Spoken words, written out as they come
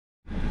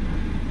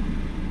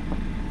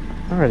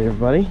Alright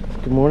everybody,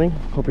 good morning.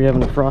 Hope you're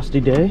having a frosty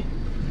day.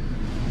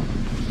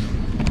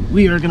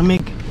 We are going to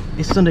make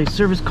a Sunday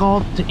service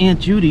call to Aunt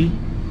Judy.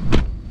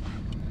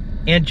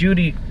 Aunt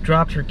Judy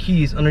dropped her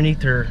keys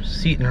underneath her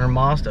seat in her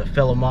Mazda,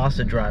 fellow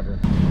Mazda driver.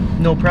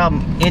 No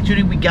problem. Aunt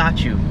Judy, we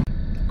got you.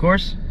 Of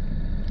course,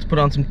 let's put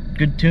on some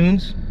good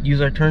tunes, use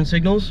our turn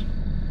signals,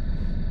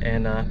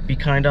 and be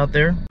kind out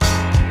there.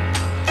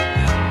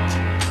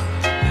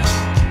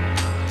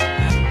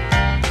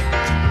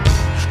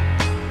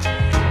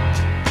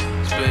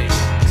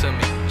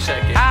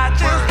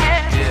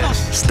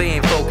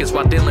 Staying focused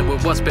while dealing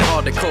with what's been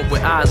hard to cope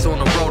with. Eyes on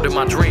the road in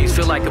my dreams,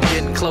 feel like I'm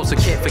getting closer.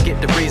 Can't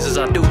forget the reasons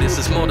I do this.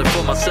 It's more than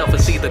for myself.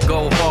 It's either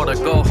go hard or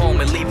go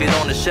home and leave it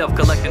on the shelf.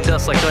 Collecting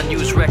dust like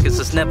unused records.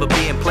 It's never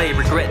being played.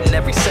 Regretting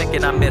every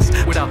second I miss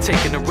without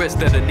taking the risk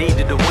that I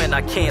needed to win.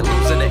 I can't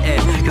lose in the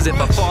end, cause if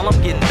I fall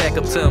I'm getting back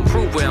up to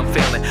improve where I'm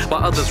failing.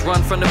 While others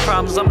run from the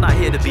problems, I'm not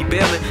here to be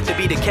bailing. To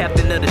be the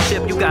captain of the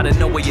ship, you gotta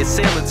know where you're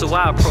sailing. So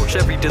I approach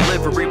every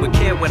delivery with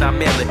care when I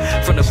mail it.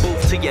 From the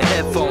booth to your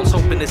headphones,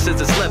 hoping this is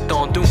slept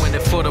on. Doing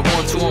it for the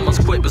ones who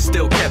almost quit but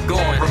still kept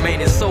going.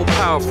 Remaining so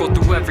powerful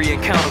through every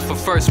encounter for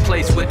first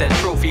place with that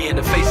trophy in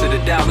the face of the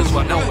doubters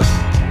while knowing.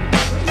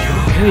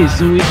 Okay,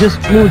 so we just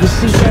moved the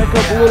seat back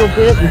up a little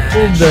bit and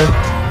pulled the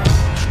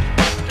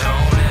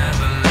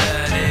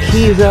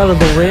keys out of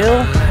the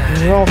rail and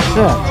we're all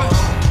set.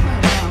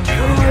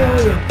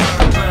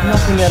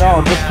 Nothing at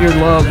all, just your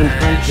love and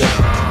friendship.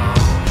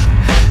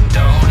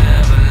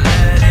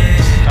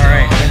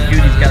 Alright, Aunt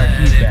Judy's got her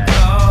keys back.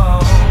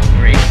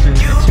 We're able to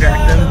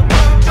extract them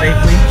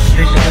safely,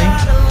 efficiently.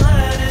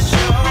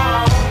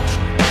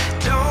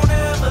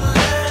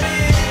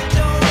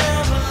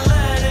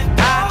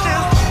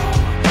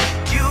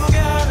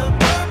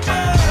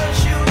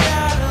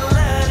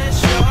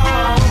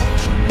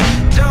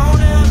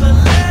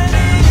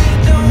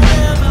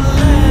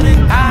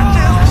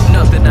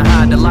 Nothing to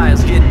hide, the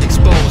lies getting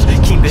exposed.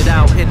 Keep it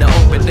out in the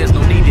open, there's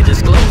no need to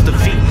disclose.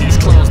 Defeat these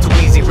clones too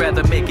easy,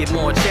 rather make it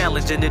more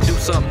challenging to do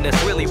something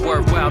that's really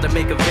worthwhile. To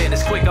make a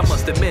advantage quick, I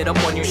must admit I'm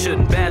one you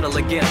shouldn't battle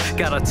against.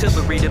 Got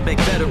artillery to make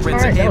veterans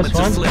and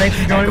amateurs flip. Thanks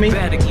for joining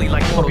me.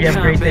 Like Hope you have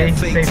a great day.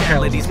 Safe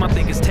travels. My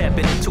thing is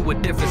tapping into a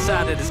different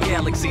side of this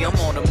galaxy. I'm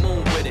on the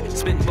moon with it.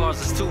 Spitting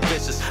bars is too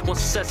vicious. Once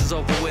success is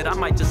over with, I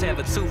might just have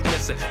a tooth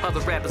missing. Other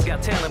rappers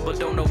got talent but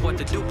don't know what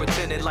to do,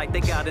 pretending like they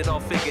got it all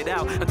figured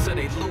out until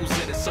they lose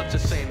it. It's such a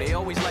shame. They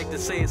always like to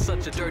say it's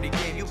such a dirty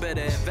game. You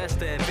better invest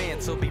to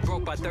advance or be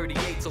broke by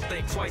 38. So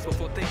think twice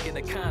before thinking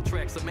the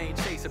contract's the main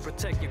chase, and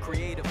protect your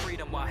creative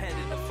freedom while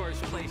heading the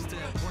first place to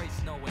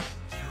embrace knowing.